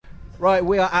Right,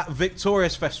 we are at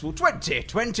Victorious Festival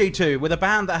 2022 with a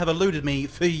band that have eluded me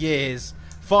for years.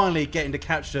 Finally getting to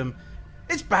catch them.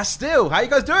 It's Bastille. How you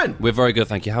guys doing? We're very good,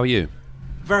 thank you. How are you?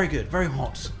 Very good, very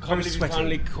hot. Can't believe you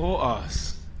finally caught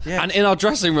us. Yeah. And in our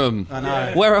dressing room. I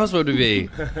know. Where else would we be?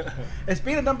 It's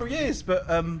been a number of years, but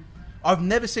I've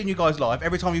never seen you guys live.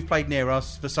 Every time you've played near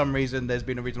us, for some reason, there's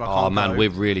been a reason I can't Oh man, go. we're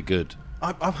really good.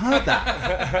 I've heard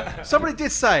that. Somebody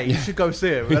did say you should go see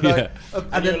him. And, Yeah.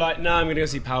 And you're like, no, I'm going to go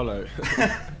see Paolo.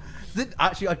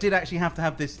 I did actually have to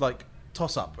have this like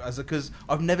toss-up because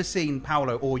I've never seen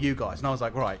Paolo or you guys. And I was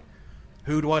like, right,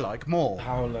 who do I like more?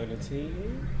 Paolo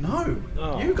Nutini?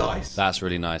 No, you guys. That's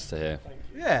really nice to hear.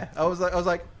 Yeah, I was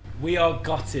like... We are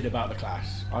gutted about The Clash.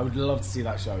 I would love to see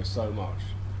that show so much.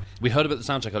 We heard about the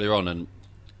soundtrack earlier on, and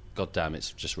goddamn,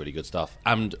 it's just really good stuff.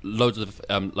 And loads of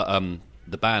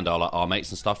the band are like our mates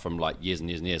and stuff from like years and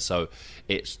years and years. So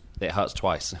it hurts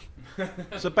twice.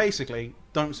 So basically,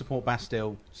 don't support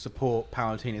Bastille, support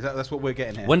Palatini. That's what we're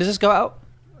getting here. When does this go out?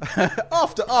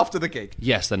 after the gig.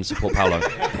 Yes, then support Paolo.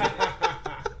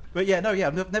 But yeah,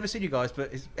 I've never seen you guys,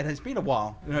 but it's been a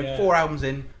while. You know, Yeah. 4 albums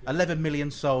in, 11 million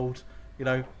sold. You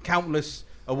know, countless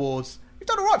awards. You've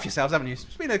done all right for yourselves, haven't you? It's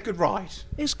been a good ride.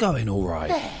 It's going all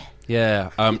right. Yeah,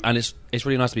 and it's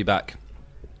really nice to be back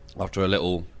after a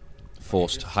little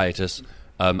forced hiatus.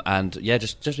 And yeah,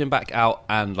 just been back out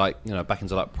and like back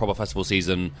into like proper festival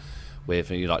season with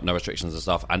like no restrictions and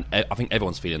stuff. And I think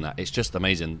everyone's feeling that. It's just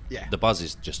amazing. Yeah. The buzz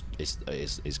is just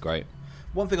is great.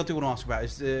 One thing I do want to ask about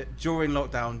is during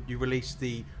lockdown, you released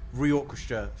the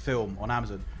Reorchestra film on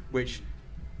Amazon, which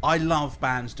I love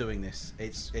bands doing this.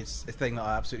 It's a thing that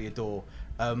I absolutely adore.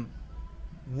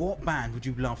 What band would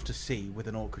you love to see with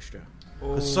an orchestra?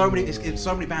 Because so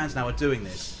many bands now are doing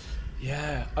this.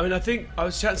 Yeah, I mean, I think I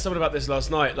was chatting to someone about this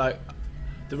last night. Like,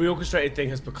 the reorchestrated thing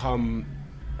has become,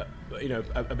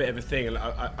 a bit of a thing.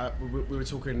 And we were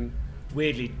talking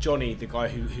weirdly. Johnny, the guy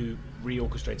who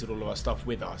reorchestrated all of our stuff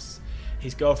with us,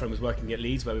 his girlfriend was working at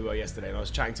Leeds where we were yesterday, and I was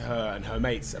chatting to her and her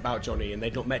mates about Johnny, and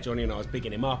they'd not met Johnny, and I was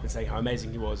bigging him up and saying how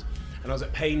amazing he was, and I was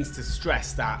at pains to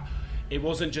stress that it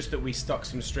wasn't just that we stuck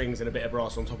some strings and a bit of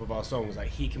brass on top of our songs. Like,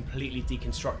 he completely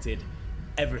deconstructed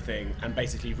everything and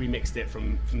basically remixed it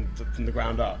from the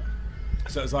ground up.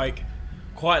 So it was like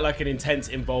quite like an intense,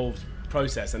 involved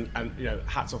process, and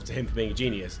hats off to him for being a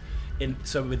genius.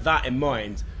 So with that in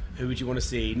mind, who would you want to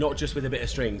see, not just with a bit of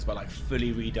strings, but like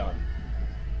fully redone?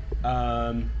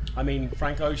 I mean,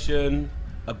 Frank Ocean,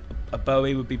 a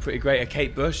Bowie would be pretty great. A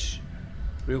Kate Bush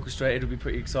reorchestrated would be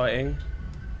pretty exciting.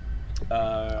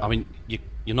 I mean,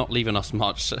 you're not leaving us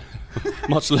much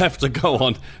left to go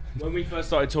on. When we first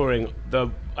started touring,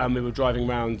 we were driving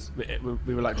around.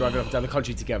 We were like driving up and down the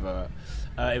country together.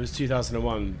 It was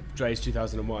 2001, Dre's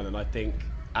 2001, and I think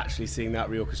actually seeing that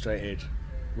reorchestrated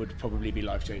would probably be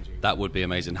life changing. That would be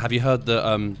amazing. Have you heard the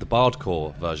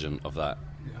Bardcore version of that?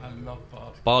 I love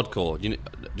Bard. Bardcore. Do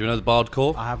you know the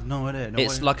Bardcore? I have no idea.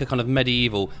 It's like a kind of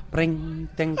medieval bring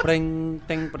ding bring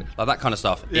ding bring, like that kind of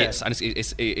stuff. Yeah.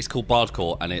 It's called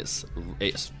Bardcore, and it's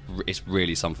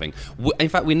really something. In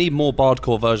fact, we need more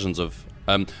Bardcore versions of.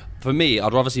 For me,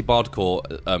 I'd rather see Bardcore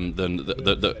than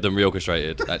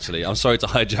reorchestrated. Actually, I'm sorry to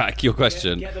hijack your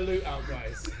question. Get the loot out,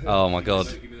 guys. Oh my god.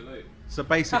 So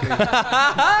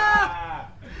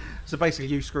basically,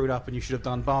 you screwed up, and you should have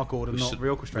done Barchord and not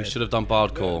reorchestrated. We should have done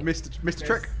Bardcore. Mr.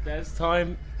 Trick. There's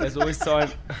time. There's always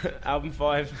time. Album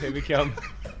 5. Here we come.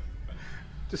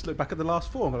 Just look back at the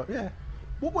last 4 and go like, yeah,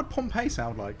 what would Pompeii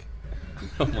sound like?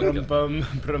 Oh my god.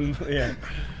 Yeah.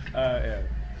 Yeah.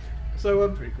 So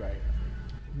Pretty great.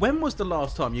 when was the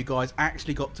last time you guys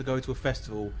actually got to go to a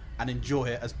festival and enjoy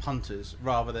it as punters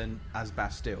rather than as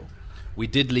Bastille? We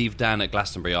did leave Dan at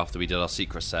Glastonbury after we did our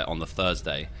secret set on the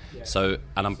Thursday. Yeah. So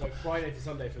Friday to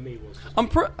Sunday for me was. I'm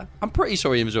pretty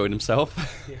sure he enjoyed himself.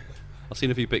 Yeah. I've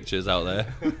seen a few pictures out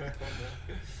there.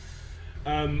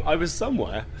 I was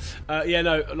somewhere.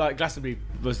 Like Glastonbury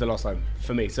was the last time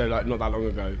for me, so like not that long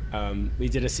ago. We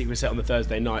did a secret set on the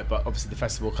Thursday night, but obviously the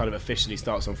festival kind of officially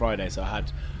starts on Friday, so I had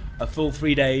a full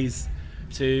 3 days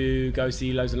to go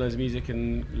see loads and loads of music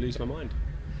and lose my mind.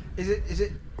 Is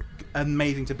it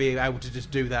amazing to be able to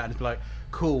just do that and be like,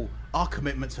 cool, our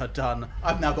commitments are done.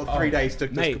 I've now got 3 days to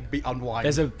just be unwind.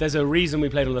 There's a reason we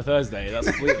played on the Thursday.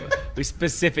 We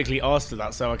specifically asked for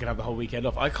that so I could have the whole weekend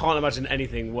off. I can't imagine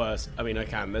anything worse. I mean, I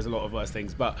can. There's a lot of worse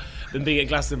things, but than being at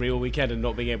Glastonbury all weekend and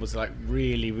not being able to like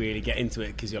really, really get into it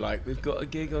because you're like, we've got a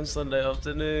gig on Sunday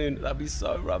afternoon. That'd be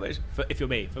so rubbish. If you're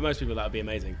me, for most people that would be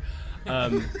amazing.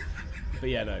 But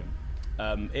yeah, no,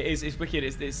 it's wicked.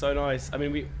 It's so nice. I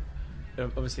mean, we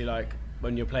obviously like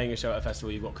when you're playing a show at a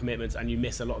festival, you've got commitments and you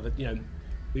miss a lot of the.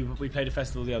 We played a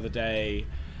festival the other day.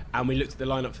 And we looked at the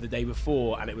lineup for the day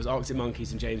before, and it was Arctic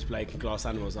Monkeys and James Blake and Glass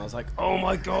Animals. And I was like, "Oh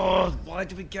my god, why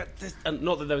did we get this?" And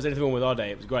not that there was anything wrong with our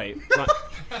day; it was great. Like,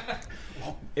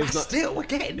 it was Bastille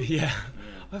again. Yeah,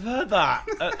 I've heard that.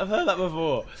 I've heard that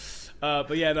before.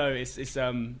 But yeah, no, it's I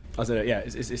don't know. Yeah,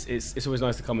 it's always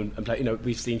nice to come and play. You know,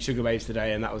 we've seen Sugar Babes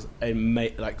today, and that was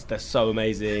like they're so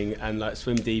amazing. And like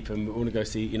Swim Deep, and we want to go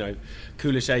see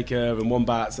Cooler Shaker and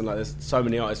Wombats, and like there's so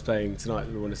many artists playing tonight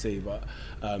that we want to see. But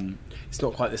it's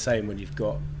not quite the same when you've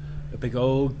got a big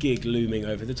old gig looming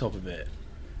over the top of it.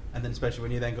 And then especially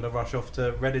when you're then going to rush off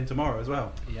to Reading tomorrow as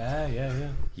well. Yeah.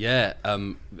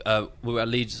 We were at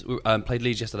Leeds. We played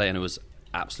Leeds yesterday, and it was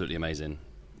absolutely amazing.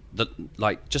 The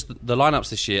lineups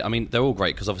this year. I mean, they're all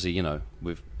great because obviously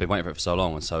we've been waiting for it for so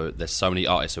long, and so there's so many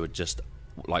artists who are just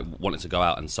like wanting to go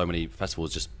out, and so many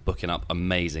festivals just booking up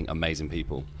amazing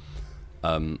people.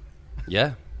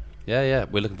 Yeah. We're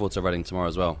looking forward to Reading tomorrow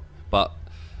as well, but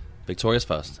Victoria's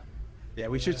first. Yeah,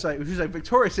 we should say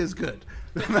Victoria's is good.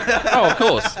 Oh, of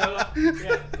course.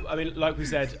 I mean, like we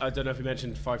said, I don't know if we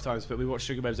mentioned 5 times, but we watched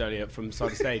Sugar Babes earlier from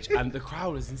side of stage, and the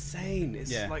crowd is insane.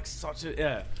 It's like such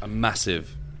a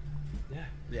massive.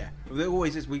 Yeah. There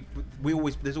always is.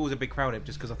 There's always a big crowd here,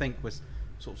 just because I think we're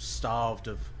sort of starved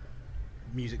of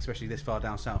music, especially this far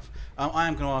down south. I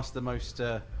am going to ask the most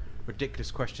ridiculous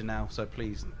question now, so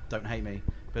please don't hate me.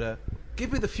 But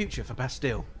give me the future for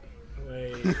Bastille.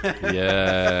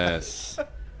 Yes.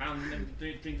 And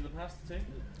do things of the past too.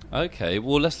 Okay,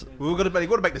 well we've got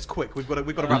to make this quick. We've got to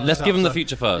wrap. Let's give them the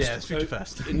future first. Yeah, future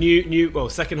first.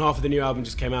 Second half of the new album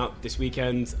just came out this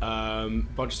weekend. Bunch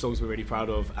of songs we're really proud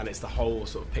of, and it's the whole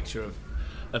sort of picture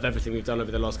of everything we've done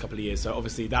over the last couple of years. So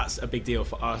obviously that's a big deal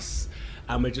for us,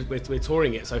 and we're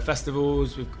touring it. So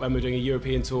festivals, when we're doing a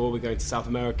European tour, we're going to South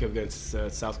America, we're going to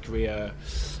South Korea.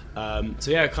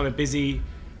 So yeah, kind of busy,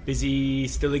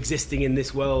 still existing in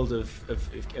this world of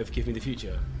Give Me the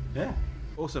Future. Yeah.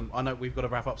 Awesome. I know we've got to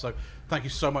wrap up, so thank you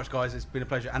so much, guys. It's been a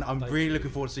pleasure, and I'm really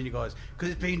looking forward to seeing you guys, because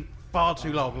it's been far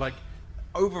too long, like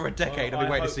over a decade. I've been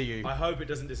waiting to see you. I hope it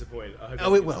doesn't disappoint.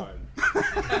 It will.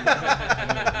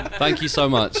 Thank you so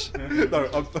much. No,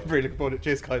 I'm really looking forward to it.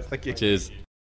 Cheers, guys. Thank you. Cheers.